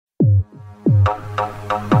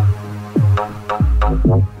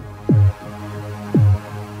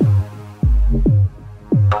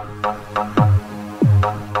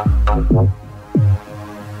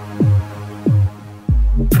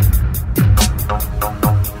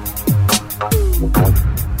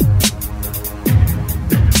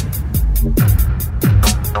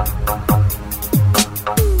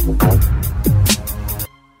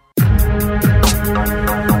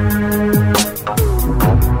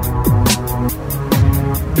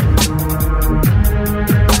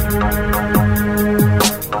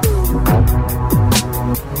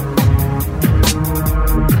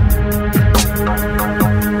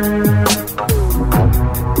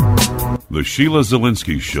The Sheila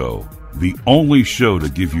Zielinski Show, the only show to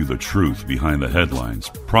give you the truth behind the headlines,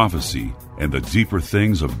 prophecy, and the deeper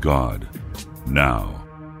things of God. Now,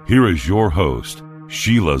 here is your host,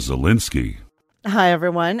 Sheila Zielinski. Hi,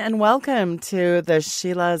 everyone, and welcome to the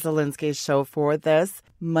Sheila Zielinski Show for this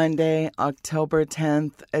Monday, October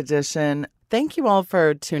 10th edition. Thank you all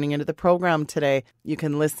for tuning into the program today. You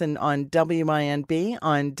can listen on WINB,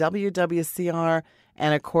 on WWCR,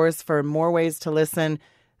 and of course, for more ways to listen,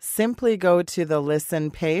 simply go to the listen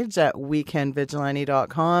page at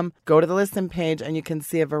weekendvigilante.com. Go to the listen page and you can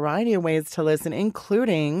see a variety of ways to listen,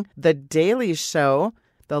 including the daily show,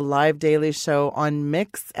 the live daily show on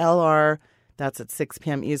MixLR. That's at 6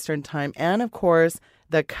 p.m. Eastern Time. And of course,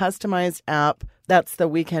 the customized app. That's the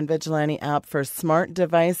Weekend Vigilante app for smart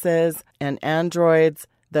devices and Androids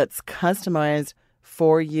that's customized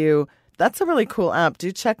for you. That's a really cool app.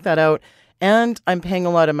 Do check that out. And I'm paying a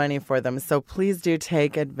lot of money for them, so please do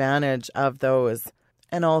take advantage of those.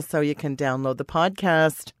 And also, you can download the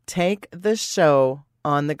podcast, Take the Show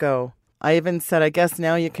on the Go. I even said, I guess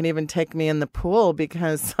now you can even take me in the pool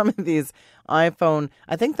because some of these I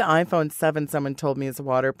think the iPhone 7, someone told me, is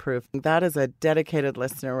waterproof. That is a dedicated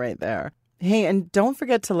listener right there. Hey, and don't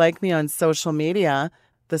forget to like me on social media.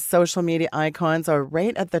 The social media icons are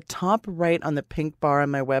right at the top right on the pink bar on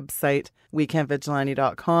my website,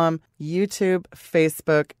 weekendvigilante.com, YouTube,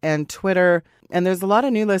 Facebook, and Twitter. And there's a lot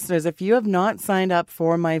of new listeners. If you have not signed up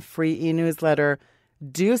for my free e-newsletter,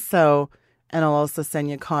 do so. And I'll also send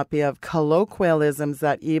you a copy of Colloquialisms,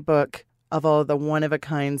 that ebook of all the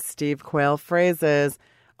one-of-a-kind Steve Quayle phrases.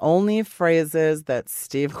 Only phrases that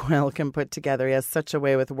Steve Quayle can put together. He has such a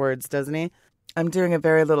way with words, doesn't he? I'm doing a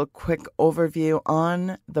very little quick overview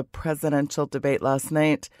on the presidential debate last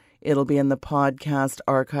night. It'll be in the podcast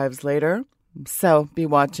archives later, so be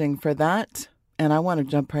watching for that. And I want to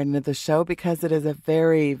jump right into the show because it is a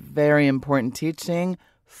very, very important teaching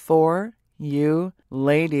for you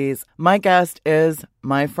ladies. My guest is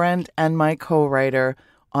my friend and my co-writer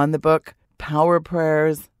on the book Power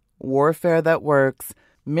Prayers, Warfare That Works,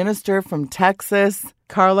 minister from Texas,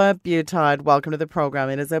 Carla Butaud. Welcome to the program.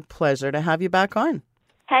 It is a pleasure to have you back on.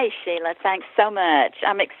 Hey, Sheila. Thanks so much.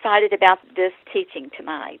 I'm excited about this teaching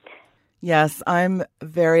tonight. Yes, I'm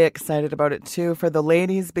very excited about it, too, for the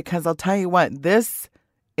ladies, because I'll tell you what, this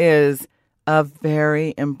is a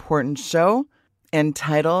very important show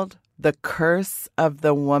entitled The Curse of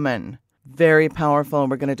the Woman. Very powerful.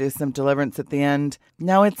 We're going to do some deliverance at the end.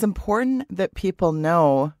 Now, it's important that people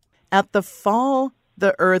know at the fall,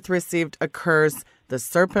 the earth received a curse, the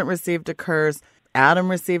serpent received a curse, Adam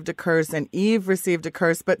received a curse, and Eve received a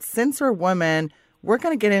curse. But since we're women, we're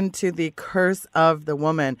going to get into the curse of the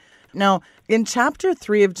woman. Now, in chapter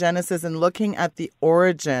 3 of Genesis, and looking at the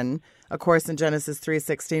origin, of course, in Genesis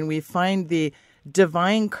 3:16, we find the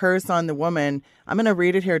divine curse on the woman. I'm going to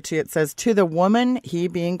read it here to you. It says, "To the woman, he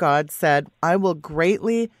being God, said, I will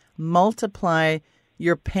greatly multiply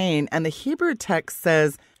your pain." And the Hebrew text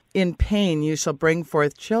says, "In pain you shall bring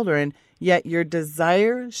forth children, yet your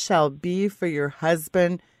desire shall be for your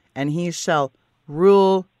husband, and he shall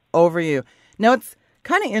rule over you." Now, it's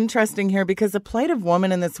kind of interesting here because the plight of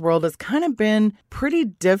woman in this world has kind of been pretty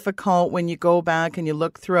difficult when you go back and you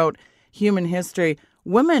look throughout human history.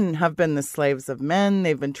 Women have been the slaves of men.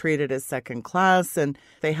 They've been treated as second class, and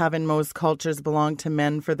they have in most cultures belonged to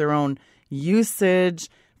men for their own usage,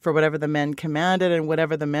 for whatever the men commanded and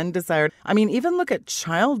whatever the men desired. I mean, even look at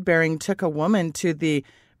childbearing took a woman to the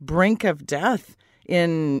brink of death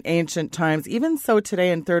in ancient times. Even so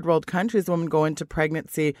today in third world countries, women go into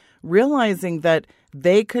pregnancy realizing that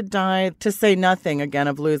they could die, to say nothing, again,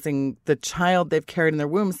 of losing the child they've carried in their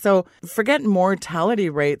womb. So forget mortality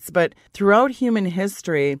rates, but throughout human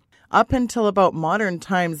history, up until about modern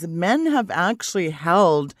times, men have actually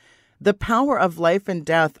held the power of life and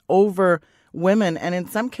death over women. And in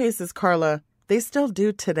some cases, Carla, they still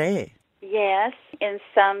do today. Yes, in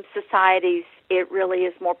some societies, it really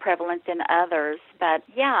is more prevalent than others. But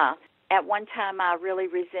yeah, at one time I really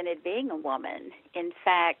resented being a woman. In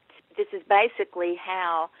fact, this is basically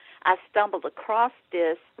how I stumbled across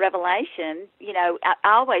this revelation. You know, I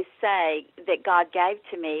always say that God gave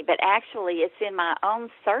to me, but actually it's in my own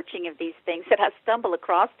searching of these things that I stumble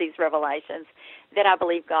across these revelations that I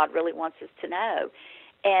believe God really wants us to know.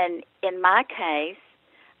 And in my case,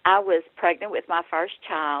 I was pregnant with my first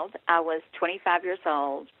child. I was 25 years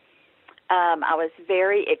old. I was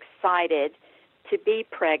very excited to be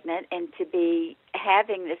pregnant and to be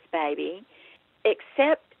having this baby,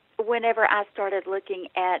 except whenever I started looking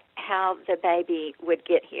at how the baby would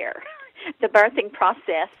get here. The birthing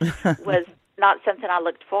process was not something I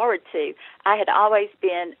looked forward to. I had always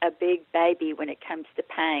been a big baby when it comes to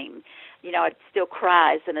pain. You know, I'd still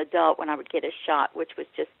cry as an adult when I would get a shot, which was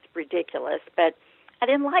just ridiculous, but I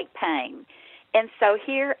didn't like pain. And so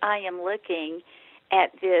here I am looking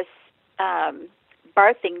at this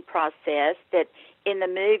birthing process that in the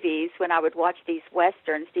movies, when I would watch these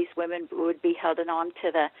Westerns, these women would be holding on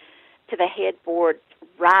to the headboard,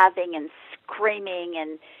 writhing and screaming,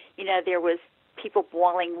 and, you know, there was people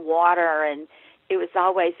boiling water, and it was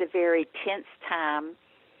always a very tense time.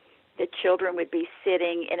 The children would be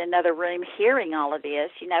sitting in another room hearing all of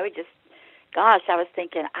this. You know, it just, gosh, I was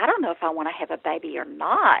thinking, I don't know if I want to have a baby or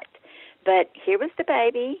not. But here was the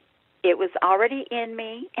baby. It was already in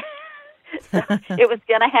me. So it was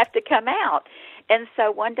going to have to come out. And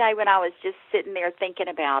so one day when I was just sitting there thinking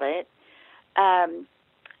about it, I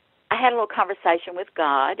had a little conversation with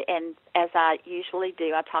God, and as I usually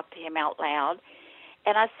do, I talk to him out loud.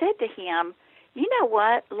 And I said to him, you know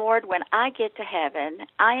what, Lord, when I get to heaven,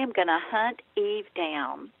 I am going to hunt Eve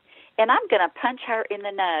down, and I'm going to punch her in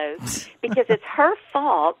the nose because it's her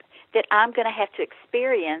fault that I'm going to have to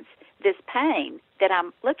experience this pain that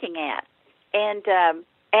I'm looking at. And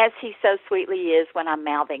as he so sweetly is when I'm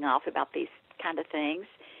mouthing off about these kind of things,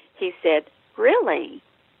 he said, really?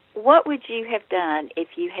 What would you have done if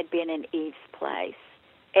you had been in Eve's place?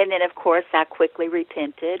 And then, of course, I quickly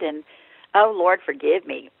repented, and, oh, Lord, forgive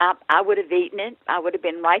me. I would have eaten it. I would have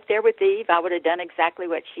been right there with Eve. I would have done exactly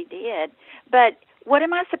what she did. But what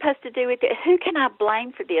am I supposed to do with it? Who can I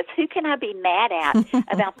blame for this? Who can I be mad at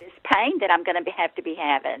about this pain that I'm going to have to be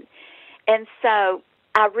having? And so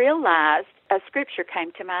I realized a scripture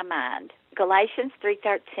came to my mind. Galatians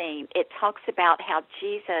 3:13, it talks about how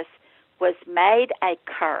Jesus was made a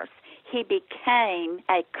curse. He became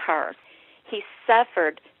a curse. He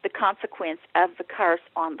suffered the consequence of the curse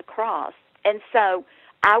on the cross. And so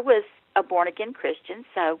I was a born-again Christian,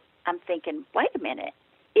 so I'm thinking, wait a minute.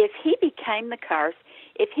 If he became the curse,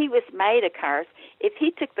 if he was made a curse, if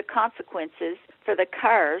he took the consequences for the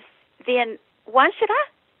curse, then why should I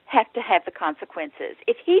have to have the consequences?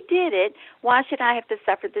 If he did it, why should I have to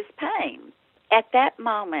suffer this pain? At that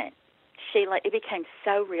moment, Sheila, it became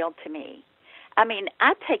so real to me. I mean,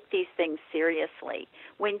 I take these things seriously.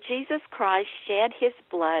 When Jesus Christ shed his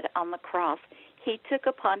blood on the cross, he took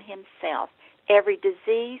upon himself every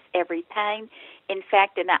disease, every pain. In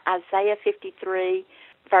fact, in Isaiah 53,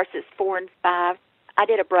 verses 4 and 5, I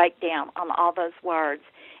did a breakdown on all those words.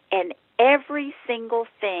 And every single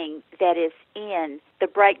thing that is in the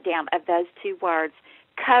breakdown of those two words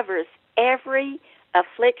covers every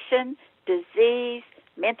affliction, disease,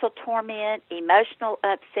 mental torment, emotional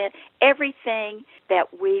upset, everything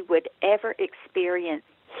that we would ever experience.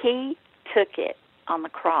 He took it on the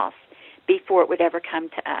cross before it would ever come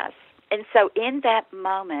to us. And so in that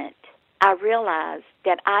moment, I realized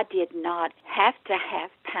that I did not have to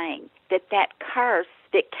have pain, that curse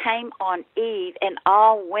that came on Eve and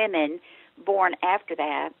all women born after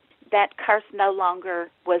that, that curse no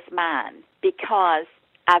longer was mine because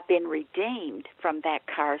I've been redeemed from that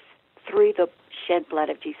curse through the shed blood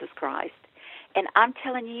of Jesus Christ. And I'm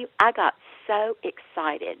telling you, I got so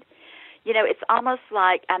excited. You know, it's almost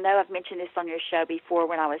like, I know I've mentioned this on your show before,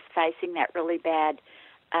 when I was facing that really bad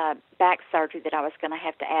back surgery that I was going to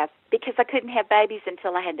have because I couldn't have babies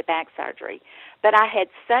until I had the back surgery. But I had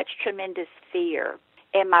such tremendous fear,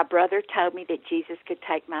 and my brother told me that Jesus could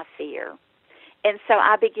take my fear. And so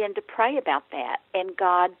I began to pray about that, and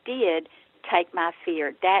God did take my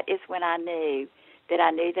fear. That is when I knew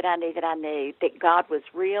that God was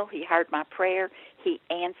real. He heard my prayer. He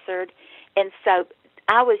answered. And so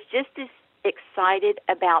I was just as excited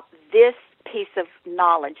about this piece of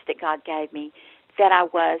knowledge that God gave me that I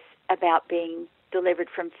was about being delivered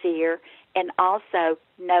from fear, and also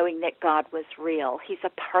knowing that God was real. He's a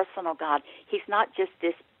personal God. He's not just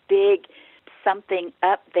this big something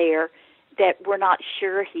up there that we're not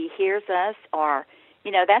sure he hears us, or,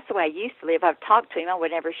 you know, that's the way I used to live. I've talked to him. I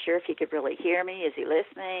was never sure if he could really hear me. Is he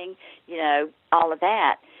listening? You know, all of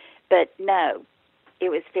that. But no, it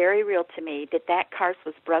was very real to me that that curse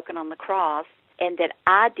was broken on the cross and that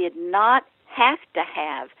I did not have to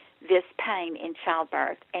have this pain in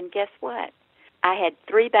childbirth. And guess what? I had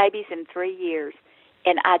 3 babies in 3 years,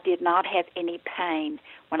 and I did not have any pain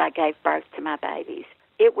when I gave birth to my babies.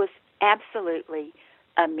 It was absolutely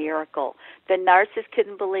a miracle. The nurses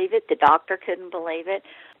couldn't believe it. The doctor couldn't believe it.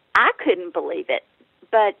 I couldn't believe it,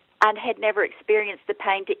 but I had never experienced the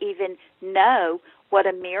pain to even know what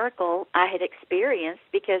a miracle I had experienced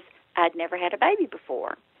because I'd never had a baby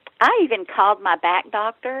before. I even called my back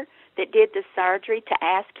doctor that did the surgery to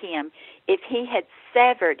ask him if he had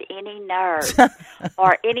severed any nerve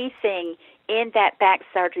or anything in that back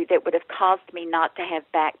surgery that would have caused me not to have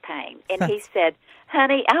back pain. And he said,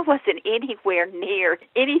 honey, I wasn't anywhere near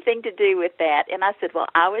anything to do with that. And I said, well,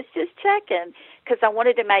 I was just checking because I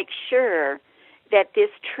wanted to make sure that this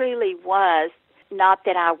truly was not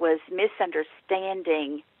that I was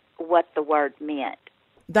misunderstanding what the word meant.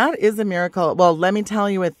 That is a miracle. Well, let me tell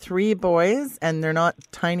you, with 3 boys, and they're not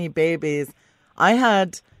tiny babies, I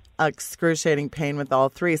had excruciating pain with all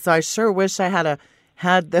 3. So I sure wish I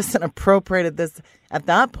had this and appropriated this at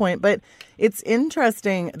that point. But it's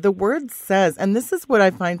interesting. The word says, and this is what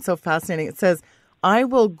I find so fascinating, it says, I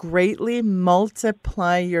will greatly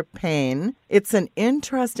multiply your pain. It's an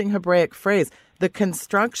interesting Hebraic phrase. The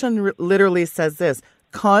construction literally says this,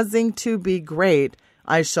 causing to be great,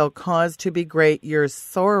 I shall cause to be great your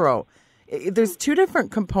sorrow. There's 2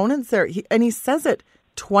 different components there. And he says it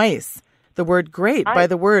twice. The word great by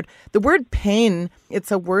the word pain.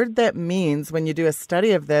 It's a word that means, when you do a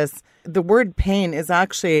study of this, the word pain is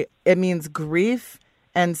actually, it means grief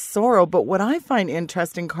and sorrow. But what I find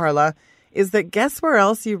interesting, Carla, is that guess where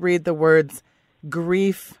else you read the words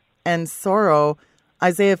grief and sorrow?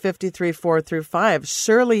 Isaiah 53, 4-5.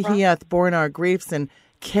 Surely he hath borne our griefs and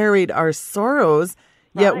carried our sorrows,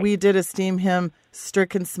 yet we did esteem him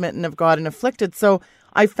stricken, smitten of God, and afflicted. So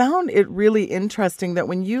I found it really interesting that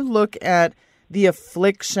when you look at the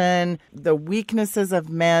affliction, the weaknesses of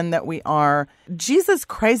man that we are, Jesus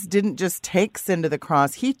Christ didn't just take sin to the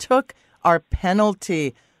cross. He took our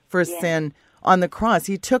penalty for sin on the cross.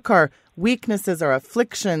 He took our weaknesses, our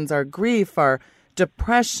afflictions, our grief, our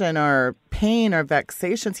depression, our pain, our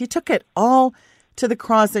vexations. He took it all to the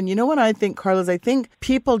cross. And you know what I think, Carlos? I think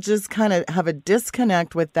people just kind of have a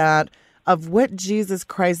disconnect with that, of what Jesus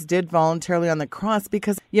Christ did voluntarily on the cross,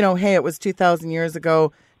 because, hey, it was 2,000 years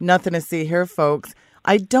ago, nothing to see here, folks.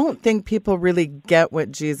 I don't think people really get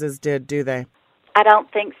what Jesus did, do they? I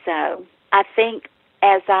don't think so. I think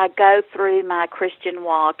as I go through my Christian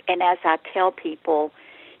walk and as I tell people,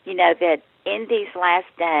 that in these last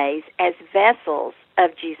days, as vessels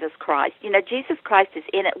of Jesus Christ, Jesus Christ is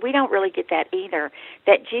in it. We don't really get that either,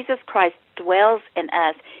 that Jesus Christ dwells in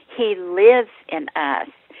us. He lives in us.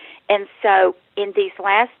 And so in these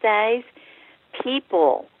last days,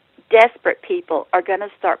 people, desperate people, are going to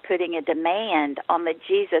start putting a demand on the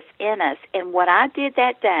Jesus in us. And what I did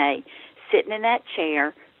that day, sitting in that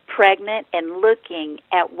chair, pregnant and looking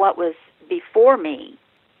at what was before me,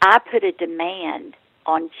 I put a demand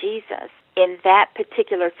on Jesus in that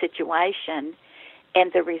particular situation,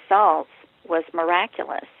 and the results was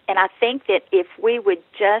miraculous. And I think that if we would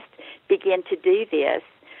just begin to do this,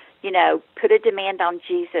 put a demand on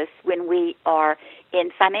Jesus when we are in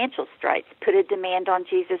financial straits, put a demand on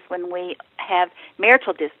Jesus when we have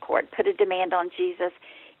marital discord, put a demand on Jesus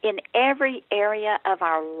in every area of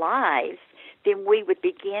our lives, then we would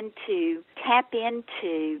begin to tap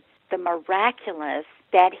into the miraculous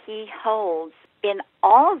that he holds in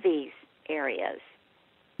all these areas.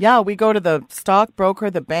 Yeah, we go to the stockbroker,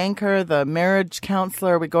 the banker, the marriage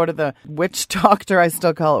counselor. We go to the witch doctor. I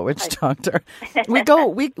still call it witch doctor. We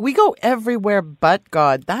go everywhere but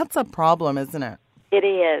God. That's a problem, isn't it? It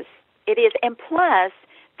is. It is. And plus,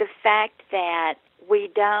 the fact that we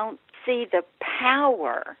don't see the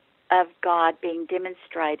power of God being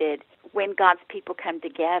demonstrated when God's people come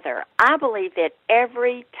together. I believe that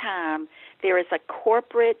every time there is a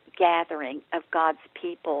corporate gathering of God's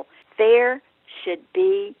people, there should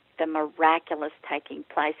be the miraculous taking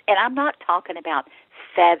place. And I'm not talking about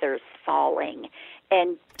feathers falling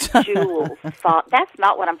and jewels fall. That's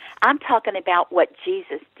not what I'm talking about what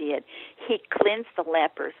Jesus did. He cleansed the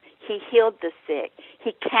lepers. He healed the sick.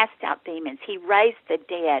 He cast out demons. He raised the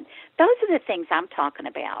dead. Those are the things I'm talking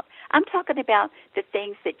about. I'm talking about the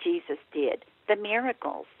things that Jesus did, the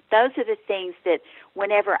miracles. Those are the things that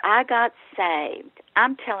whenever I got saved,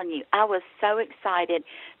 I'm telling you, I was so excited,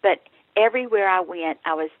 but everywhere I went,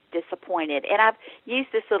 I was disappointed. And I've used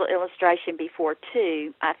this little illustration before,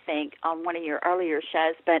 too, I think, on one of your earlier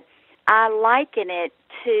shows, but I liken it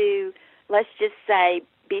to, let's just say,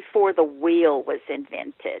 before the wheel was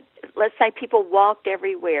invented. Let's say people walked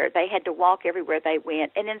everywhere. They had to walk everywhere they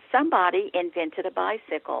went. And then somebody invented a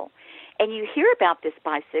bicycle. And you hear about this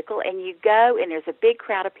bicycle, and you go, and there's a big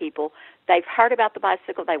crowd of people. They've heard about the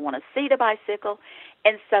bicycle. They want to see the bicycle.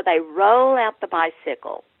 And so they roll out the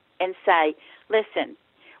bicycle and say, listen,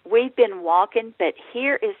 we've been walking, but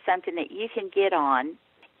here is something that you can get on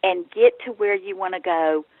and get to where you want to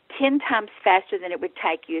go 10 times faster than it would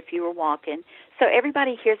take you if you were walking. So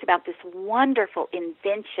everybody hears about this wonderful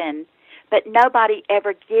invention, but nobody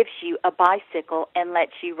ever gives you a bicycle and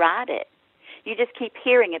lets you ride it. You just keep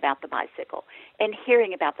hearing about the bicycle and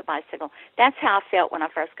hearing about the bicycle. That's how I felt when I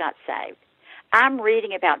first got saved. I'm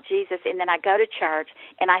reading about Jesus, and then I go to church,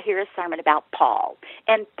 and I hear a sermon about Paul,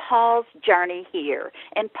 and Paul's journey here,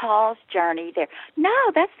 and Paul's journey there. No,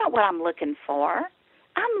 that's not what I'm looking for.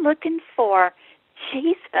 I'm looking for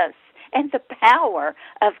Jesus and the power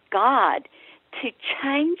of God to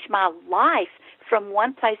change my life from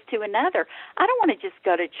one place to another. I don't want to just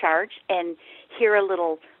go to church and hear a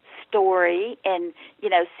little story and,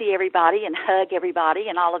 see everybody and hug everybody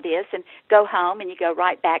and all of this and go home and you go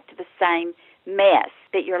right back to the same mess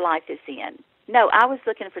that your life is in. No, I was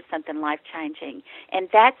looking for something life-changing, and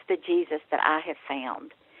that's the Jesus that I have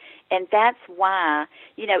found. And that's why,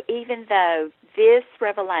 even though this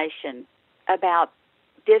revelation about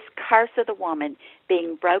this curse of the woman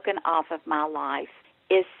being broken off of my life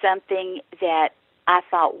is something that I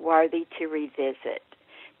thought worthy to revisit.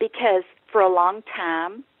 Because for a long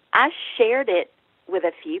time, I shared it with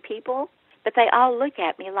a few people, but they all look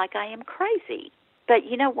at me like I am crazy. But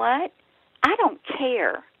you know what? I don't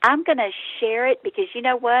care. I'm going to share it because you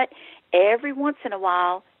know what? Every once in a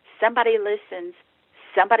while, somebody listens,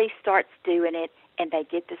 somebody starts doing it, and they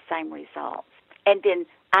get the same results. And then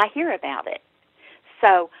I hear about it.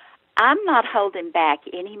 So I'm not holding back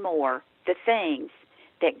anymore the things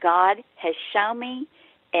that God has shown me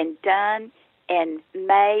and done and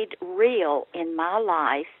made real in my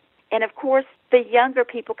life. And, of course, the younger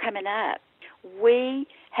people coming up, we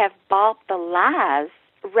have bought the lies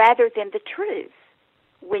rather than the truth.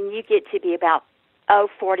 When you get to be about,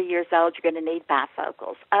 40 years old, you're going to need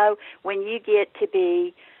bifocals. When you get to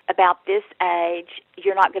be about this age,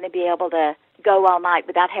 you're not going to be able to go all night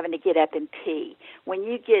without having to get up and pee. When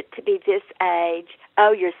you get to be this age,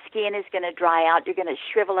 your skin is going to dry out. You're going to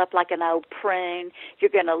shrivel up like an old prune. You're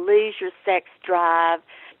going to lose your sex drive.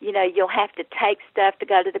 You'll have to take stuff to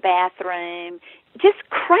go to the bathroom. Just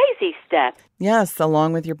crazy stuff. Yes,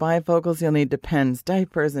 along with your bifocals, you'll need Depends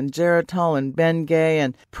diapers and Geritol and Bengay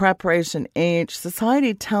and Preparation H.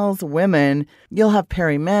 Society tells women you'll have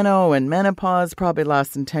perimeno and menopause, probably less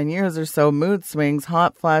than 10 years or so, mood swings,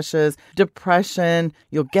 hot flashes, depression.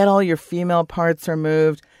 You'll get all your female parts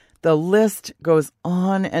removed. The list goes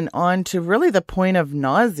on and on to really the point of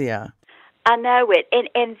nausea. I know it.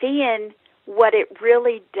 And then what it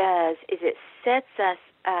really does is it sets us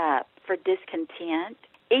up for discontent.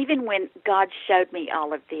 Even when God showed me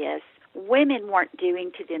all of this, women weren't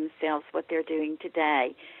doing to themselves what they're doing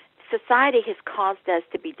today. Society has caused us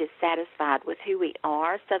to be dissatisfied with who we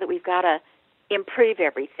are so that we've got to improve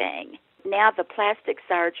everything. Now the plastic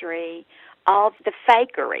surgery, all the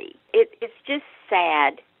fakery. It's just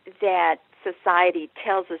sad that society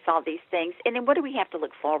tells us all these things. And then what do we have to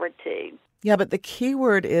look forward to? Yeah, but the key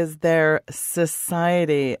word is their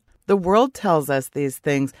society. The world tells us these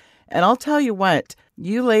things. And I'll tell you what,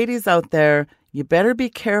 you ladies out there, you better be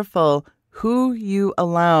careful who you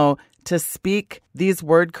allow to speak these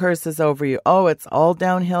word curses over you. Oh, it's all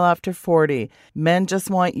downhill after 40. Men just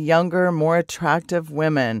want younger, more attractive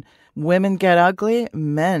women. Women get ugly,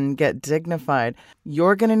 men get dignified.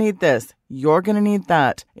 You're going to need this. You're going to need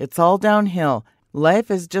that. It's all downhill. Life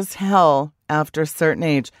is just hell after a certain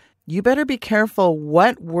age. You better be careful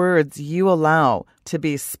what words you allow to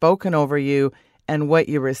be spoken over you and what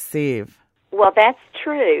you receive. Well, that's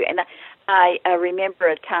true. And I remember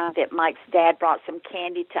a time that Mike's dad brought some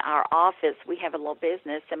candy to our office. We have a little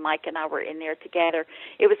business, and Mike and I were in there together.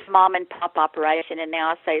 It was a mom and pop operation, and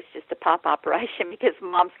now I say it's just a pop operation because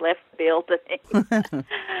Mom's left the building.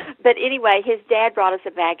 But anyway, his dad brought us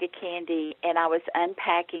a bag of candy, and I was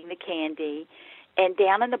unpacking the candy, and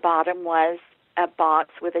down in the bottom was a box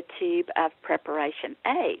with a tube of Preparation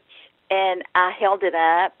H. And I held it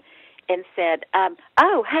up and said,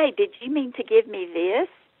 hey, did you mean to give me this?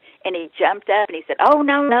 And he jumped up and he said, oh,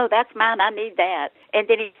 no, that's mine. I need that. And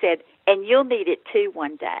then he said, and you'll need it too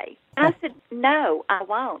one day. I said, no, I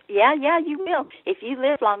won't. Yeah, you will if you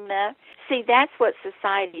live long enough. See, that's what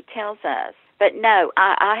society tells us. But no,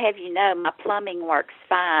 I have you know, my plumbing works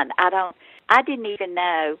fine. I didn't even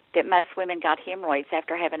know that most women got hemorrhoids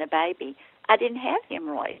after having a baby. I didn't have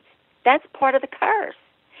hemorrhoids. That's part of the curse.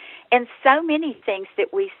 And so many things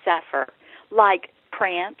that we suffer, like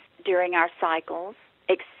cramps during our cycles,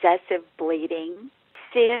 excessive bleeding,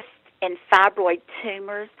 cysts and fibroid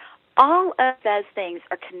tumors, all of those things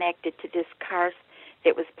are connected to this curse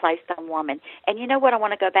that was placed on woman. And you know what? I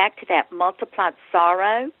want to go back to that multiplied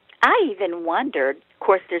sorrow. I even wondered, of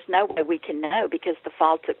course, there's no way we can know because the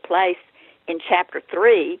fall took place in chapter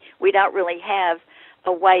 3. We don't really have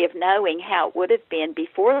a way of knowing how it would have been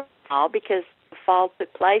before the fall because the fall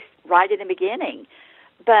took place right in the beginning.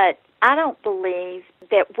 But I don't believe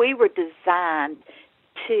that we were designed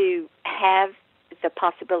to have the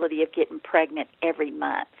possibility of getting pregnant every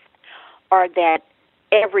month, or that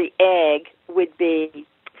every egg would be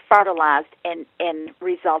fertilized and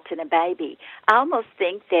result in a baby. I almost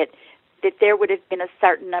think that there would have been a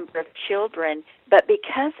certain number of children, but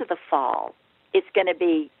because of the fall, it's going to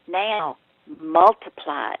be now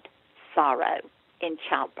multiplied sorrow in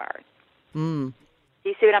childbirth. Mm. Do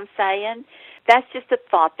you see what I'm saying? That's just a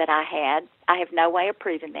thought that I had. I have no way of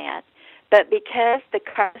proving that. But because the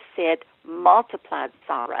curse said multiplied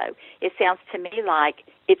sorrow, it sounds to me like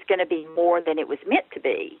it's going to be more than it was meant to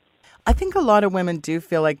be. I think a lot of women do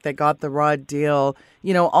feel like they got the raw deal.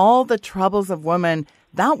 You know, all the troubles of women,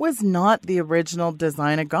 that was not the original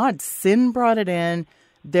design of God. Sin brought it in,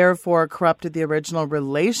 therefore corrupted the original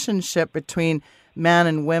relationship between man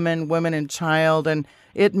and women, women and child, and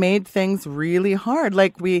it made things really hard.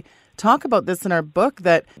 Like we talk about this in our book,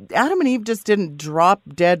 that Adam and Eve just didn't drop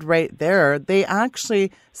dead right there. They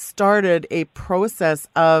actually started a process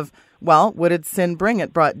of, well, what did sin bring?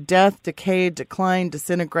 It brought death, decay, decline,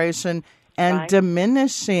 disintegration, and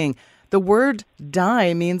diminishing. The word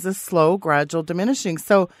die means a slow, gradual diminishing.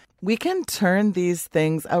 So we can turn these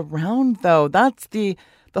things around, though. That's the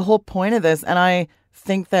whole point of this. And I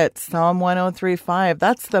think that Psalm 103:5,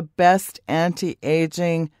 that's the best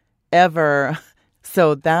anti-aging ever,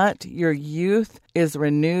 so that your youth is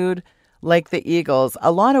renewed like the eagles.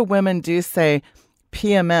 A lot of women do say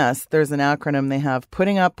PMS, there's an acronym they have,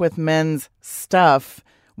 putting up with men's stuff.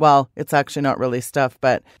 Well, it's actually not really stuff,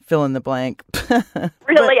 but fill in the blank.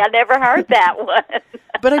 Really? I never heard that one.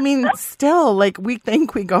 But I mean, still, like, we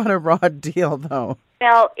think we got a raw deal, though.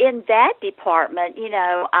 Well, in that department, you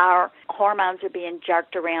know, our hormones are being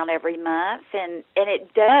jerked around every month, and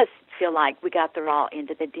it does feel like we got the raw end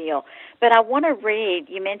of the deal. But I want to read,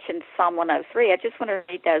 you mentioned Psalm 103, I just want to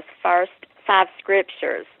read those first 5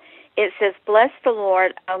 scriptures. It says, "Bless the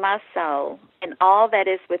Lord, O my soul, and all that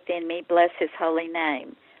is within me, bless his holy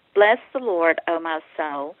name. Bless the Lord, O my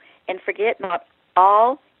soul, and forget not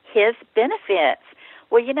all his benefits."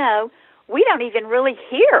 Well, you know, we don't even really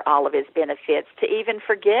hear all of his benefits to even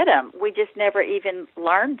forget them. We just never even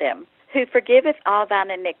learned them. "Who forgiveth all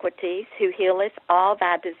thine iniquities, who healeth all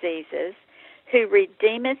thy diseases, who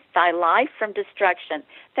redeemeth thy life from destruction."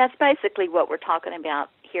 That's basically what we're talking about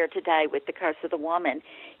here today with the curse of the woman.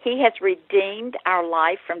 He has redeemed our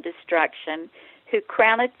life from destruction, who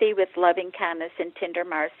crowneth thee with loving kindness and tender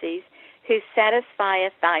mercies, who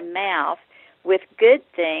satisfieth thy mouth with good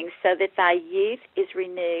things, so that thy youth is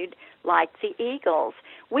renewed like the eagles.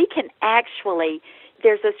 We can actually,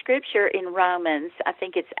 there's a scripture in Romans, I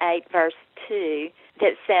think it's 8 verse 2,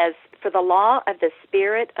 that says, "For the law of the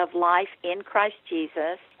Spirit of life in Christ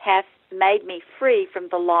Jesus hath made me free from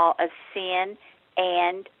the law of sin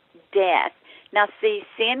and death." Now see,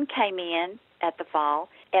 sin came in at the fall,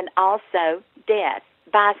 and also death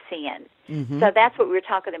by sin. Mm-hmm. So that's what we were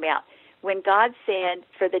talking about. When God said,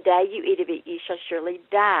 "For the day you eat of it, you shall surely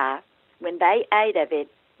die," when they ate of it,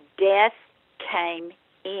 death came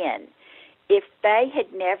in. If they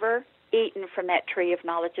had never eaten from that tree of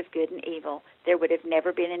knowledge of good and evil, there would have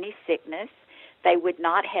never been any sickness. They would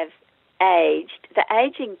not have aged. The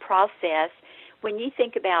aging process, when you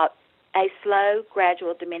think about a slow,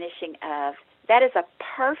 gradual diminishing of, that is a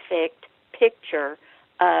perfect picture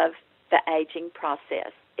of the aging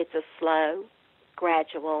process. It's a slow,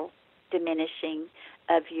 gradual diminishing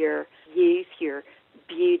of your youth, your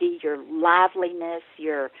beauty, your liveliness,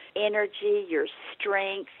 your energy, your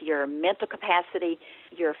strength, your mental capacity,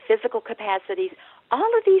 your physical capacities,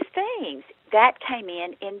 all of these things, that came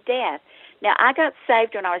in death. Now, I got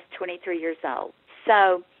saved when I was 23 years old.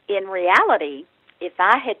 So, in reality, if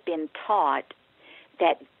I had been taught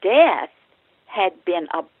that death had been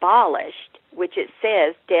abolished, which it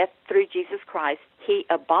says, death through Jesus Christ, he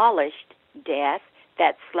abolished death,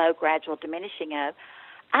 that slow, gradual diminishing of,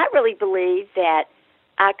 I really believe that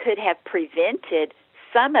I could have prevented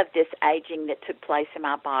some of this aging that took place in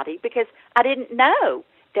my body because I didn't know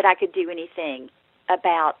that I could do anything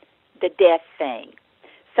about the death thing.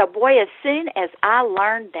 So, boy, as soon as I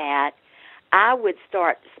learned that, I would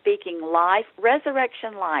start speaking life,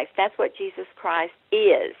 resurrection life. That's what Jesus Christ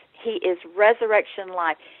is. He is resurrection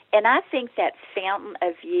life. And I think that fountain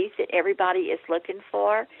of youth that everybody is looking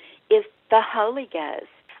for is the Holy Ghost.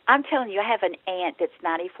 I'm telling you, I have an aunt that's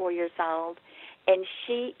 94 years old, and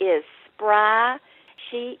she is spry.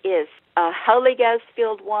 She is a Holy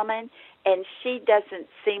Ghost-filled woman, and she doesn't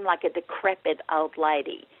seem like a decrepit old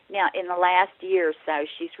lady. Now, in the last year or so,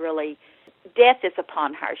 she's really, death is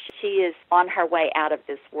upon her. She is on her way out of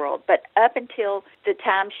this world. But up until the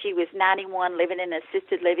time she was 91, living in an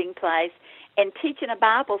assisted living place and teaching a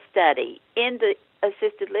Bible study in the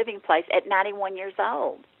assisted living place at 91 years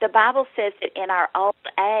old. The Bible says that in our old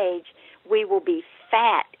age, we will be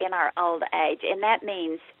fat in our old age, and that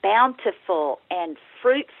means bountiful and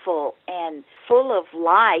fruitful and full of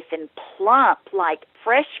life and plump like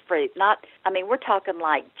fresh fruit. We're talking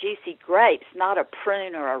like juicy grapes, not a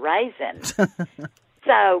prune or a raisin.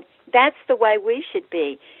 So that's the way we should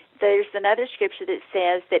be. There's another scripture that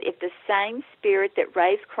says that if the same Spirit that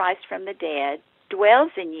raised Christ from the dead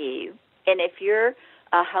dwells in you, and if you're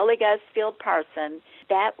a Holy Ghost-filled person,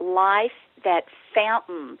 that life, that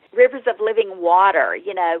fountain, rivers of living water,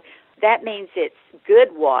 that means it's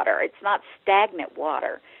good water. It's not stagnant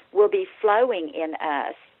water, will be flowing in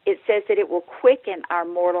us. It says that it will quicken our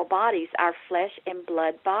mortal bodies, our flesh and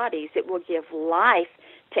blood bodies. It will give life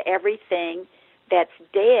to everything that's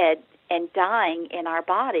dead and dying in our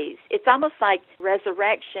bodies. It's almost like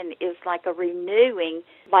resurrection is like a renewing,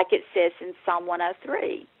 like it says in Psalm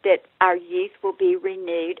 103, that our youth will be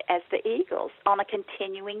renewed as the eagles on a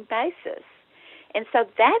continuing basis. And so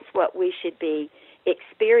that's what we should be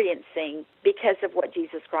experiencing because of what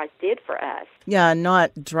Jesus Christ did for us. Yeah,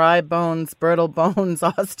 not dry bones, brittle bones,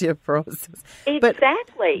 osteoporosis.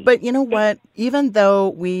 Exactly. But you know what? Even though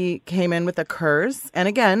we came in with a curse, and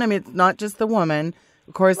again, it's not just the woman.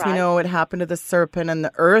 Of course, right. We know it happened to the serpent and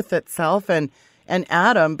the earth itself and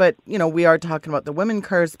Adam. But, we are talking about the women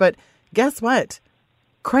curse. But guess what?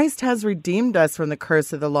 Christ has redeemed us from the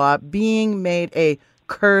curse of the law, being made a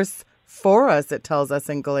curse for us, it tells us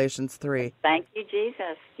in Galatians 3. Thank you,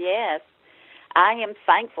 Jesus. Yes. I am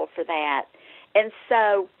thankful for that. And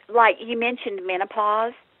so, like you mentioned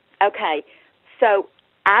menopause. Okay, so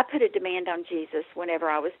I put a demand on Jesus whenever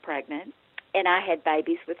I was pregnant, and I had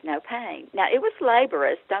babies with no pain. Now, it was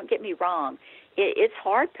laborious, don't get me wrong. It's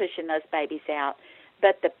hard pushing those babies out,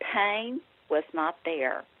 but the pain was not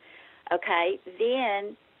there. Okay,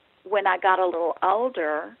 then when I got a little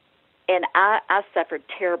older, and I suffered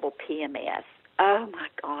terrible PMS. Oh, my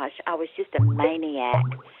gosh, I was just a maniac.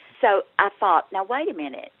 So I thought, now, wait a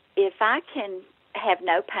minute. If I can have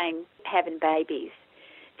no pain having babies,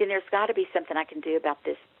 then there's got to be something I can do about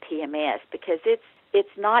this PMS, because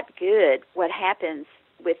it's not good what happens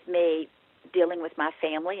with me dealing with my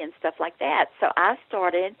family and stuff like that. So I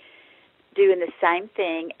started doing the same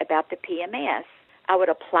thing about the PMS. I would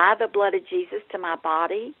apply the blood of Jesus to my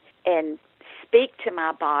body and speak to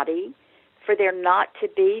my body for there not to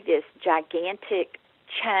be this gigantic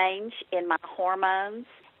change in my hormones.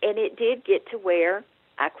 And it did get to where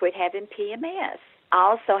I quit having PMS. I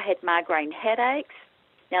also had migraine headaches.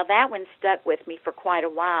 Now, that one stuck with me for quite a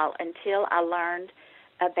while until I learned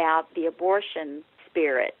about the abortion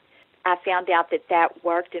spirit. I found out that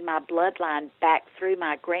worked in my bloodline back through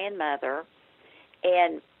my grandmother,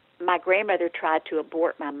 and my grandmother tried to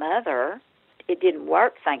abort my mother. It didn't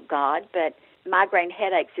work, thank God, but migraine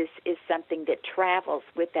headaches is something that travels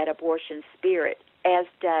with that abortion spirit, as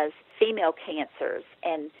does female cancers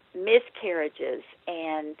and miscarriages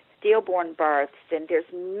and stillborn births, and there's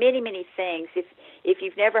many, many things. If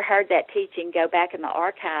you've never heard that teaching, go back in the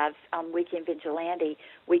archives on Weekend Vigilante.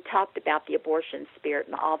 We talked about the abortion spirit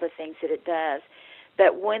and all the things that it does.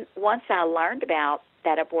 But once I learned about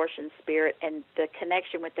that abortion spirit and the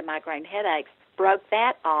connection with the migraine headaches, broke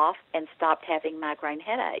that off and stopped having migraine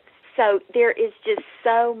headaches. So there is just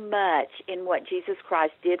so much in what Jesus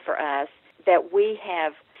Christ did for us that we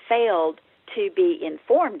have failed to be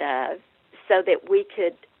informed of so that we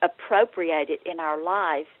could appropriate it in our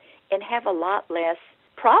lives and have a lot less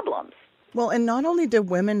problems. Well, and not only do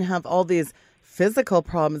women have all these physical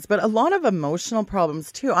problems, but a lot of emotional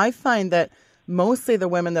problems too. I find that mostly the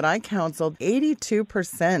women that I counseled,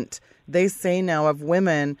 82%, they say now, of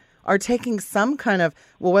women are taking some kind of,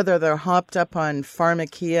 whether they're hopped up on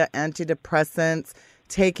pharmacia, antidepressants,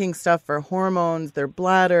 taking stuff for hormones, their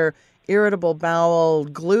bladder, irritable bowel,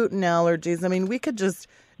 gluten allergies. We could just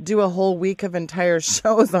do a whole week of entire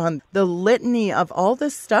shows on the litany of all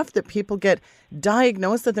this stuff that people get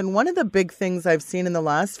diagnosed with. And one of the big things I've seen in the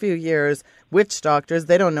last few years, witch doctors,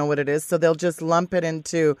 they don't know what it is, so they'll just lump it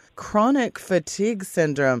into chronic fatigue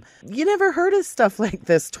syndrome. You never heard of stuff like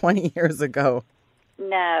this 20 years ago.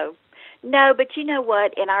 No, but you know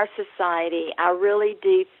what? In our society, I really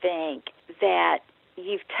do think that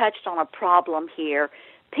you've touched on a problem here.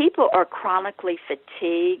 People are chronically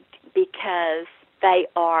fatigued because they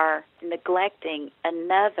are neglecting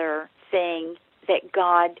another thing that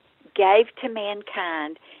God gave to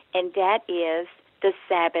mankind, and that is the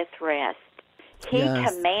Sabbath rest. He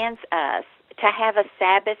commands us to have a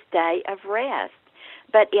Sabbath day of rest.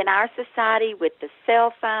 But in our society, with the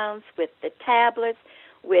cell phones, with the tablets,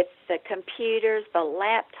 with the computers, the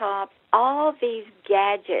laptops, all these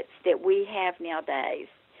gadgets that we have nowadays,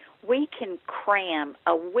 we can cram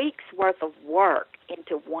a week's worth of work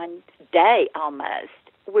into one day almost.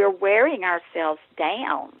 We're wearing ourselves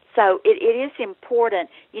down. So it is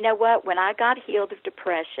important. You know what? When I got healed of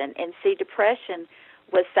depression, and see, depression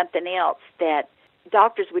was something else that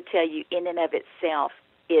doctors would tell you in and of itself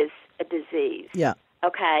is a disease. Yeah.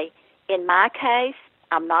 Okay? In my case,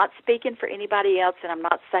 I'm not speaking for anybody else, and I'm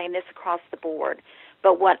not saying this across the board,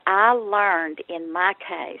 but what I learned in my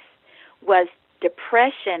case was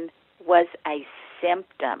depression was a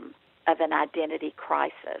symptom of an identity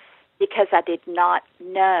crisis because I did not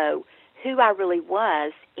know who I really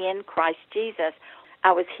was in Christ Jesus.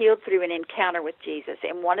 I was healed through an encounter with Jesus,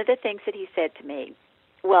 and one of the things that he said to me,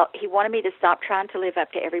 well, he wanted me to stop trying to live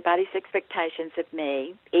up to everybody's expectations of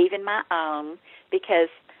me, even my own, because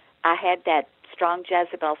I had that strong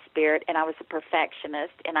Jezebel spirit, and I was a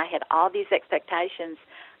perfectionist, and I had all these expectations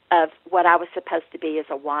of what I was supposed to be as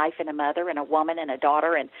a wife and a mother and a woman and a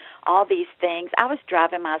daughter and all these things. I was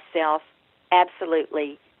driving myself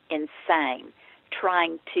absolutely insane,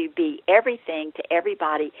 trying to be everything to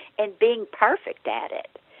everybody and being perfect at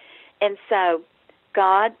it. And so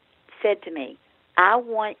God said to me, I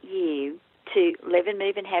want you to live and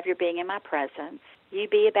move and have your being in my presence. You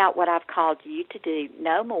be about what I've called you to do,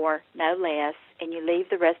 no more, no less, and you leave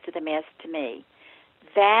the rest of the mess to me.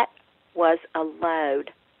 That was a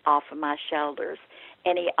load off of my shoulders.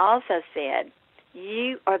 And he also said,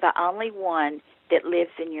 you are the only one that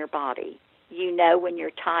lives in your body. You know when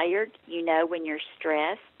you're tired, you know when you're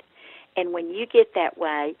stressed, and when you get that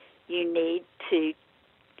way, you need to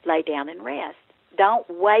lay down and rest. Don't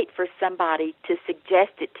wait for somebody to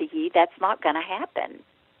suggest it to you. That's not going to happen.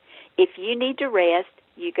 If you need to rest,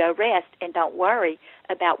 you go rest, and don't worry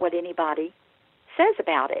about what anybody says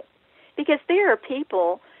about it. Because there are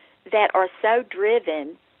people that are so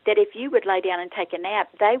driven that if you would lay down and take a nap,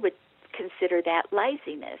 they would consider that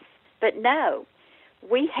laziness. But no,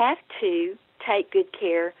 we have to take good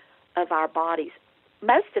care of our bodies.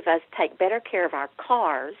 Most of us take better care of our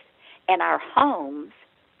cars and our homes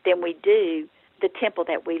than we do the temple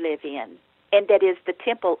that we live in, and that is the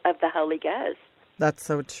temple of the Holy Ghost. That's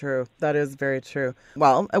so true. That is very true.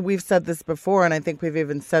 Well, we've said this before, and I think we've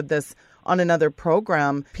even said this on another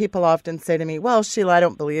program. People often say to me, well, Sheila, I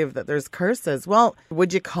don't believe that there's curses. Well,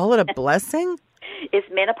 would you call it a blessing? Is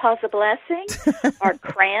menopause a blessing? Are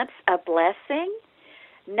cramps a blessing?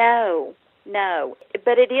 No.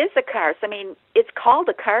 But it is a curse. I mean, it's called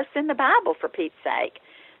a curse in the Bible, for Pete's sake.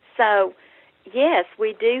 So, yes,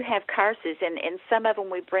 we do have curses, and some of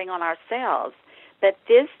them we bring on ourselves. But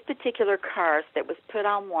this particular curse that was put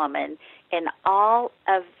on woman and all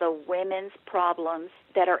of the women's problems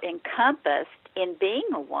that are encompassed in being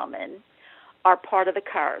a woman are part of the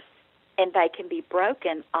curse, and they can be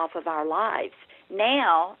broken off of our lives.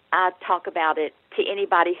 Now, I talk about it to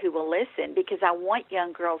anybody who will listen because I want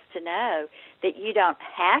young girls to know that you don't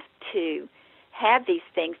have to have these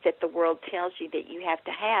things that the world tells you that you have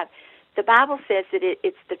to have. The Bible says that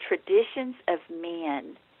it's the traditions of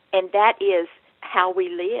men, and that is how we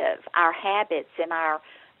live. Our habits and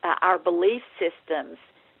our belief systems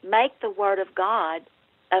make the Word of God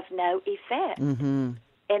of no effect. Mm-hmm.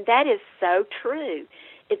 And that is so true.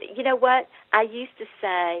 You know what? I used to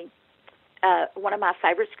say, one of my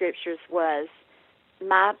favorite scriptures was,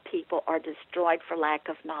 my people are destroyed for lack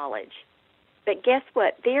of knowledge. But guess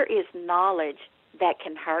what? There is knowledge that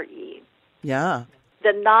can hurt you. Yeah.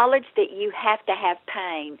 The knowledge that you have to have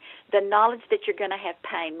pain, the knowledge that you're going to have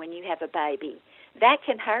pain when you have a baby, that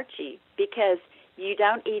can hurt you because you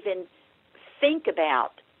don't even think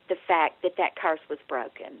about the fact that that curse was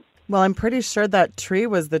broken. Well, I'm pretty sure that tree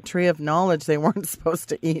was the tree of knowledge they weren't supposed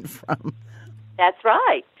to eat from. That's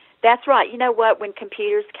right. That's right. You know what? When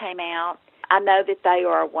computers came out, I know that they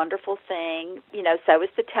are a wonderful thing. You know, so is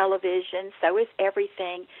the television, so is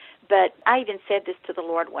everything. But I even said this to the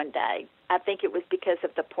Lord one day. I think it was because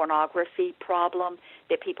of the pornography problem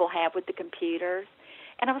that people have with the computers.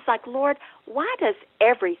 And I was like, Lord, why does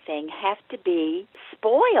everything have to be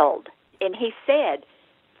spoiled? And he said,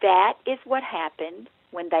 that is what happened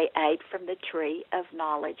when they ate from the tree of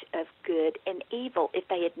knowledge of good and evil. If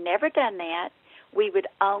they had never done that, we would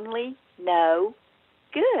only know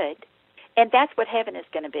good. And that's what heaven is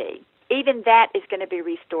going to be. Even that is going to be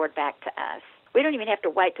restored back to us. We don't even have to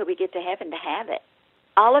wait till we get to heaven to have it.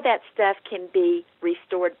 All of that stuff can be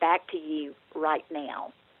restored back to you right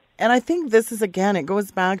now. And I think this is, again, it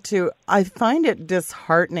goes back to, I find it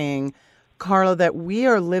disheartening, Carla, that we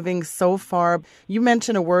are living so far. You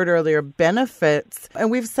mentioned a word earlier, benefits.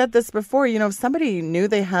 And we've said this before, if somebody knew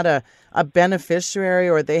they had a beneficiary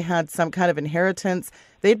or they had some kind of inheritance,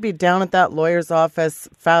 they'd be down at that lawyer's office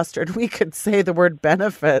faster than we could say the word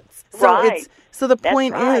benefits. Right. So the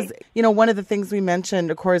point right. is, one of the things we mentioned,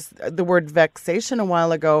 of course, the word vexation a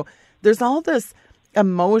while ago, there's all this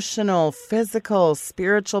emotional, physical,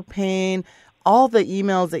 spiritual pain, all the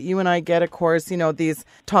emails that you and I get, of course, these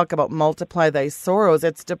talk about multiply thy sorrows.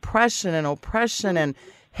 It's depression and oppression and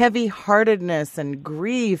heavy-heartedness and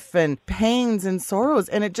grief and pains and sorrows.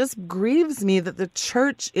 And it just grieves me that the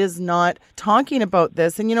church is not talking about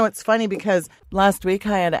this. And, it's funny because last week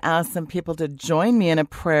I had asked some people to join me in a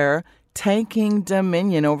prayer taking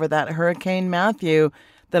dominion over that Hurricane Matthew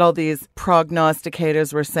that all these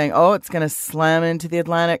prognosticators were saying, it's going to slam into the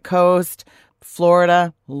Atlantic coast.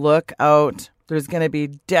 Florida, look out. There's going to be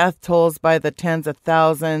death tolls by the tens of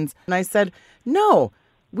thousands. And I said, no,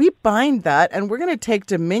 we bind that and we're going to take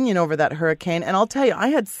dominion over that hurricane. And I'll tell you, I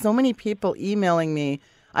had so many people emailing me.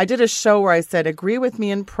 I did a show where I said, agree with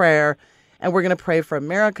me in prayer. And we're going to pray for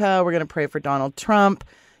America. We're going to pray for Donald Trump.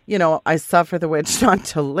 I suffer the witch not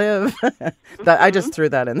to live. I just threw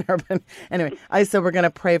that in there. But anyway, I said, we're going to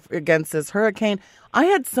pray against this hurricane. I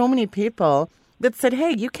had so many people that said,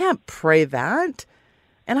 hey, you can't pray that.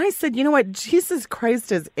 And I said, you know what? Jesus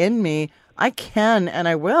Christ is in me. I can and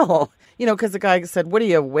I will. Because the guy said, what are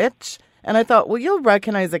you, a witch? And I thought, well, you'll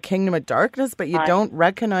recognize a kingdom of darkness, but you don't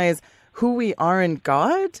recognize who we are in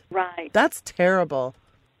God? Right. That's terrible.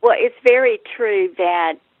 Well, it's very true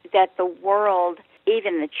that the world,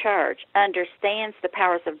 even the church, understands the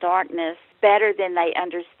powers of darkness better than they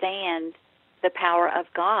understand the power of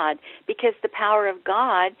God, because the power of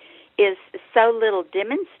God is so little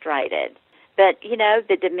demonstrated. But,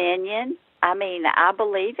 the dominion, I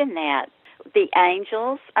believe in that. The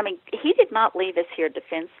angels, he did not leave us here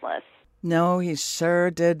defenseless. No, he sure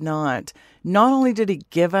did not. Not only did he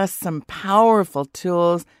give us some powerful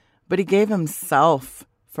tools, but he gave himself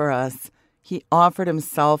for us. He offered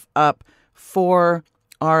himself up for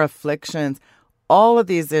our afflictions. All of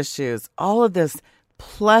these issues, all of this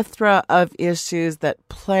plethora of issues that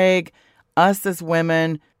plague us as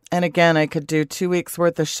women. And again, I could do 2 weeks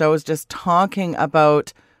worth of shows just talking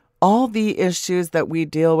about all the issues that we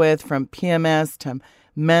deal with, from PMS to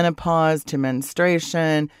menopause to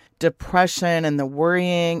menstruation, depression and the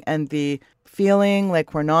worrying and the feeling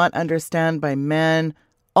like we're not understood by men.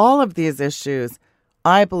 All of these issues,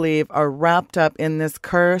 I believe, are wrapped up in this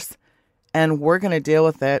curse, and we're going to deal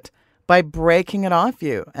with it by breaking it off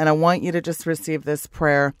you. And I want you to just receive this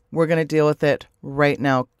prayer. We're going to deal with it right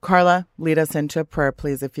now. Carla, lead us into a prayer,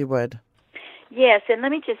 please, if you would. Yes, and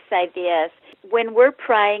let me just say this. When we're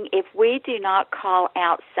praying, if we do not call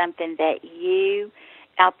out something that you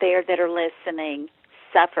out there that are listening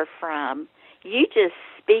suffer from, you just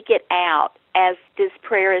speak it out as this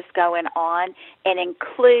prayer is going on and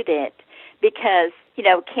include it, because,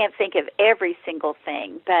 can't think of every single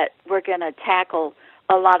thing, but we're going to tackle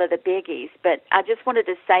a lot of the biggies. But I just wanted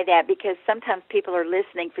to say that because sometimes people are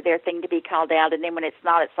listening for their thing to be called out, and then when it's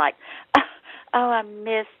not, it's like, oh, I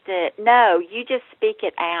missed it. No, you just speak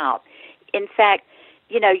it out. In fact,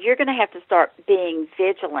 you're going to have to start being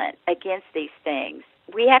vigilant against these things.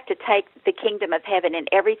 We have to take the kingdom of heaven and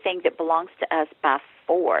everything that belongs to us by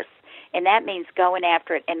force, and that means going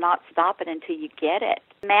after it and not stopping until you get it.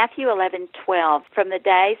 Matthew 11:12, from the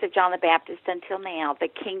days of John the Baptist until now, the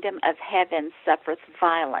kingdom of heaven suffereth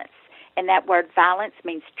violence. And that word violence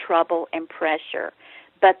means trouble and pressure.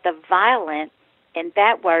 But the violent, and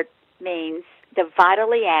that word means the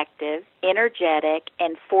vitally active, energetic,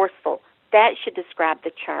 and forceful. That should describe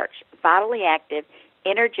the church. Vitally active,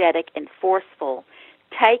 energetic, and forceful.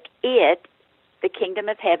 Take it, the kingdom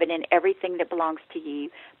of heaven, and everything that belongs to you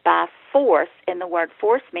by force. And the word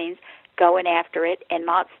force means going after it and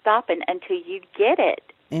not stopping until you get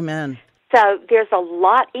it. Amen. So there's a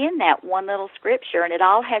lot in that one little scripture, and it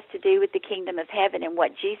all has to do with the kingdom of heaven and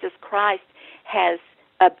what Jesus Christ has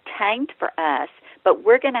obtained for us but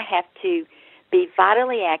we're going to have to be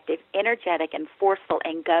vitally active, energetic, and forceful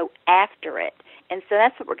and go after it. And so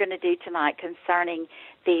that's what we're going to do tonight concerning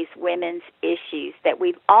these women's issues that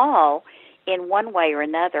we've all, in one way or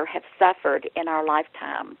another, have suffered in our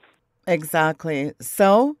lifetime. Exactly.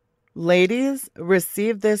 So, ladies,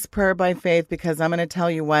 receive this prayer by faith, because I'm going to tell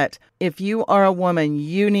you what, if you are a woman,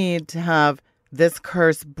 you need to have this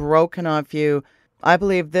curse broken off you. I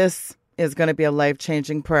believe this is going to be a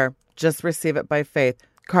life-changing prayer. Just receive it by faith.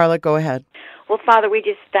 Carla, go ahead. Well, Father, we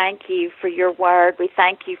just thank you for your word. We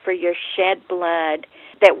thank you for your shed blood,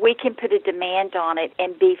 that we can put a demand on it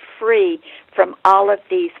and be free from all of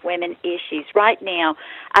these women issues. Right now,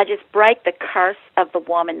 I just break the curse of the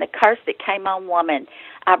woman, the curse that came on woman.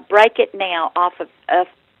 I break it now off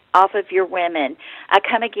of your women. I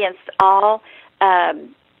come against all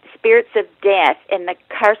spirits of death and the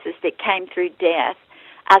curses that came through death.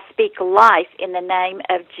 I speak life in the name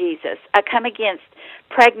of Jesus. I come against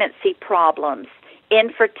pregnancy problems,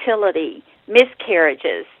 infertility,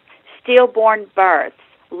 miscarriages, stillborn births,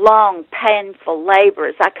 long, painful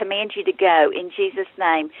labors. I command you to go in Jesus'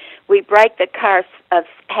 name. We break the curse of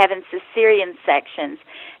having cesarean sections,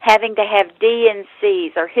 having to have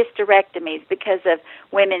DNCs or hysterectomies because of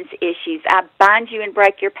women's issues. I bind you and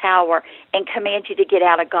break your power and command you to get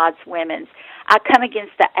out of God's women's. I come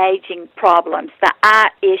against the aging problems, the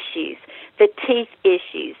eye issues, the teeth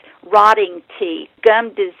issues, rotting teeth,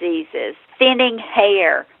 gum diseases, thinning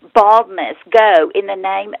hair, baldness. Go in the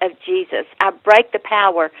name of Jesus. I break the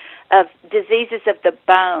power of diseases of the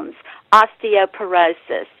bones,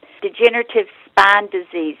 osteoporosis, degenerative spine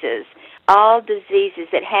diseases, all diseases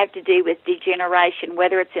that have to do with degeneration,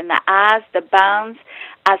 whether it's in the eyes, the bones.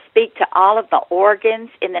 I speak to all of the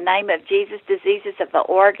organs in the name of Jesus, diseases of the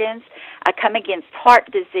organs. I come against heart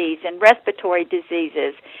disease and respiratory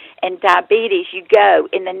diseases and diabetes. You go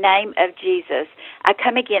in the name of Jesus. I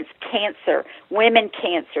come against cancer, women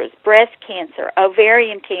cancers, breast cancer,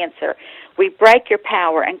 ovarian cancer. We break your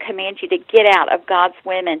power and command you to get out of God's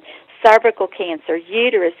women, cervical cancer,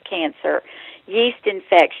 uterus cancer, yeast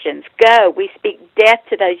infections. Go. We speak death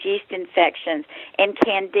to those yeast infections and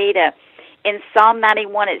candida. In Psalm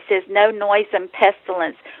 91, it says, no noisome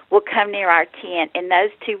pestilence will come near our tent. And those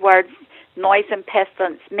two words, noisome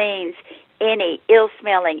pestilence, means any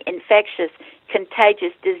ill-smelling, infectious,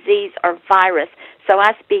 contagious disease or virus. So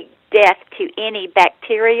I speak death to any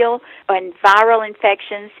bacterial and viral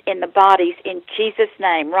infections in the bodies in Jesus'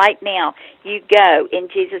 name. Right now, you go in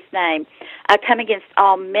Jesus' name. I come against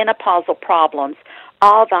all menopausal problems,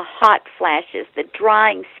 all the hot flashes, the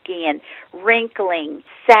drying skin, wrinkling,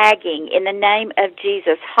 sagging, in the name of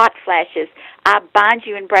Jesus, hot flashes. I bind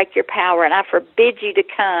you and break your power, and I forbid you to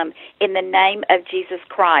come in the name of Jesus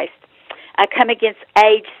Christ. I come against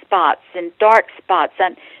age spots and dark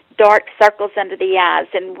circles under the eyes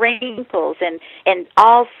and wrinkles and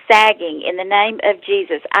all sagging in the name of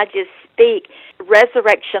Jesus. I just speak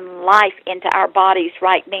resurrection life into our bodies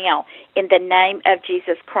right now in the name of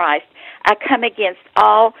Jesus Christ. I come against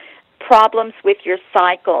all problems with your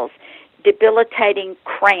cycles, debilitating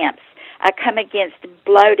cramps. I come against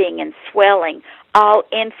bloating and swelling, all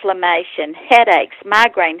inflammation, headaches,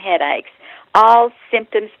 migraine headaches, all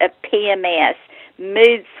symptoms of PMS,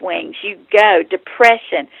 mood swings. You go,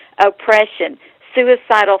 depression, oppression,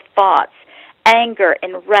 suicidal thoughts, anger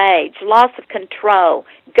and rage, loss of control.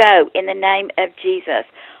 Go in the name of Jesus.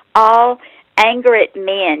 All anger at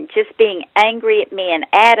men, just being angry at men,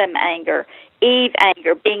 Adam anger, Eve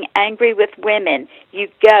anger, being angry with women. You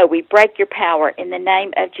go. We break your power in the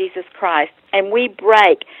name of Jesus Christ. And we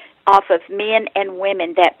break off of men and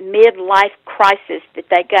women that midlife crisis that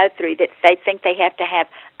they go through, that they think they have to have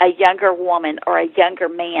a younger woman or a younger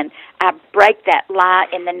man. I break that lie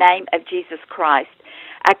in the name of Jesus Christ.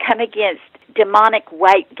 I come against demonic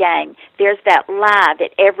weight gain. There's that lie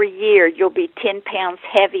that every year you'll be 10 pounds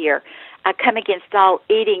heavier. I come against all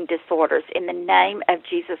eating disorders in the name of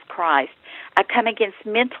Jesus Christ. I come against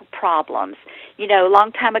mental problems. You know, a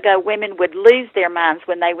long time ago, women would lose their minds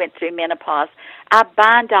when they went through menopause. I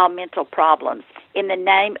bind all mental problems in the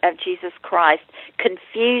name of Jesus Christ.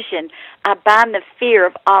 Confusion. I bind the fear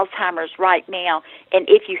of Alzheimer's right now. And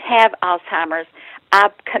if you have Alzheimer's, I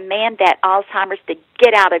command that Alzheimer's to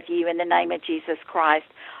get out of you in the name of Jesus Christ.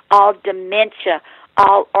 All dementia,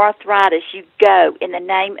 all arthritis, you go in the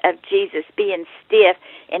name of Jesus, being stiff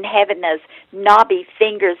and having those knobby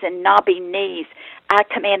fingers and knobby knees. I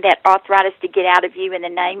command that arthritis to get out of you in the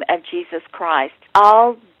name of Jesus Christ.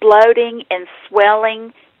 All bloating and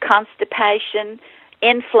swelling, constipation,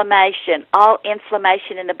 inflammation, all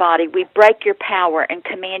inflammation in the body, we break your power and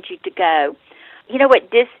command you to go. You know what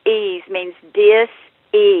dis-ease means?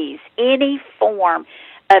 dis-ease, any form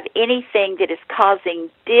of anything that is causing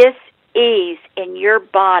dis-ease in your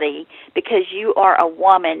body because you are a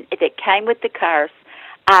woman that came with the curse,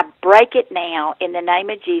 I break it now in the name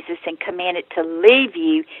of Jesus and command it to leave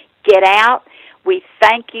you. Get out. We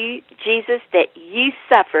thank you, Jesus, that you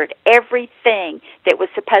suffered everything that was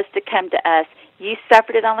supposed to come to us. You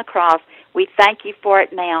suffered it on the cross. We thank you for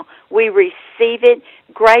it now. We receive it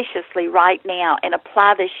graciously right now and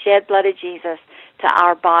apply the shed blood of Jesus to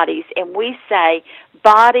our bodies. And we say,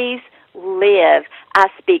 bodies live. I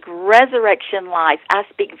speak resurrection life. I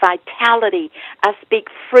speak vitality. I speak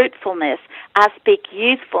fruitfulness. I speak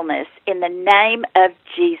youthfulness in the name of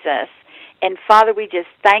Jesus. And Father, we just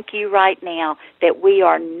thank you right now that we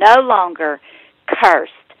are no longer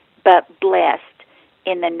cursed, but blessed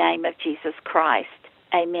in the name of Jesus Christ.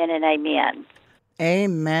 Amen and amen.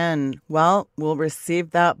 Amen. Well, we'll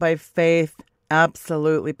receive that by faith.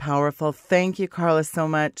 Absolutely powerful. Thank you, Carla, so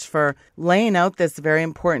much for laying out this very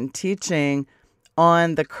important teaching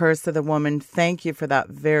on the curse of the woman. Thank you for that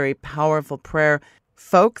very powerful prayer.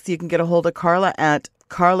 Folks, you can get a hold of Carla at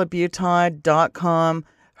carlabutaud.com.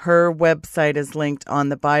 Her website is linked on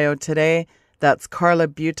the bio today. That's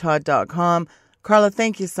carlabutaud.com. Carla,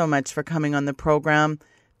 thank you so much for coming on the program.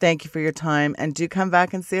 Thank you for your time, and do come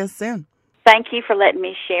back and see us soon. Thank you for letting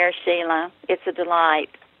me share, Sheila. It's a delight.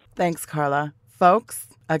 Thanks, Carla. Folks,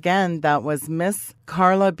 again, that was Miss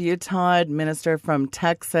Carla Butaud, minister from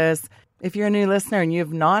Texas. If you're a new listener and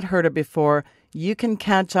you've not heard her before, you can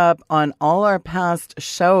catch up on all our past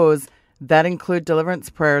shows that include deliverance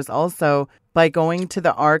prayers also by going to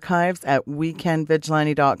the archives at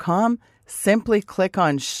weekendvigilante.com. Simply click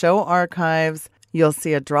on Show Archives. You'll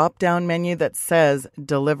see a drop-down menu that says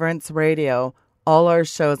Deliverance Radio. All our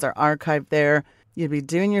shows are archived there. You'd be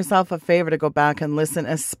doing yourself a favor to go back and listen,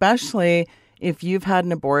 especially if you've had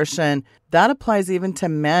an abortion. That applies even to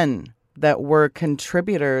men that were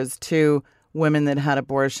contributors to women that had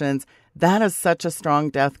abortions. That is such a strong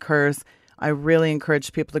death curse. I really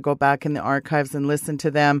encourage people to go back in the archives and listen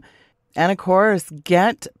to them. And of course,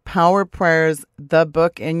 get Power Prayers, the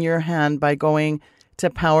book, in your hand by going to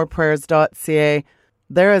powerprayers.ca.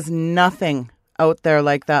 There is nothing out there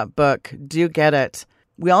like that book. Do get it.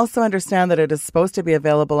 We also understand that it is supposed to be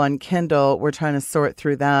available on Kindle. We're trying to sort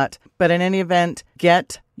through that. But in any event,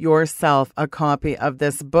 get yourself a copy of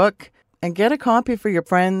this book and get a copy for your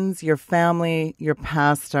friends, your family, your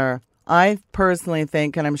pastor. I personally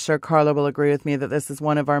think, and I'm sure Carla will agree with me, that this is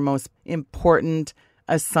one of our most important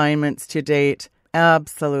assignments to date.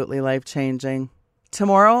 Absolutely life-changing.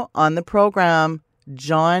 Tomorrow on the program,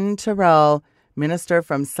 John Terrell, minister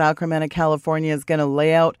from Sacramento, California, is going to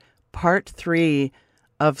lay out part 3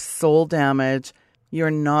 of soul damage.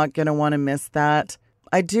 You're not going to want to miss that.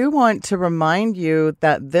 I do want to remind you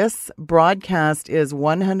that this broadcast is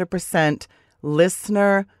 100%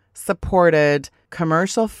 listener-supported,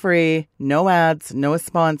 commercial-free, no ads, no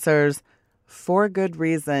sponsors, for good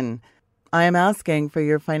reason. I am asking for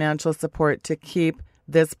your financial support to keep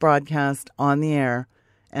this broadcast on the air,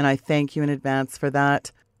 and I thank you in advance for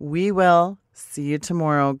that. We will see you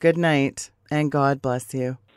tomorrow. Good night, and God bless you.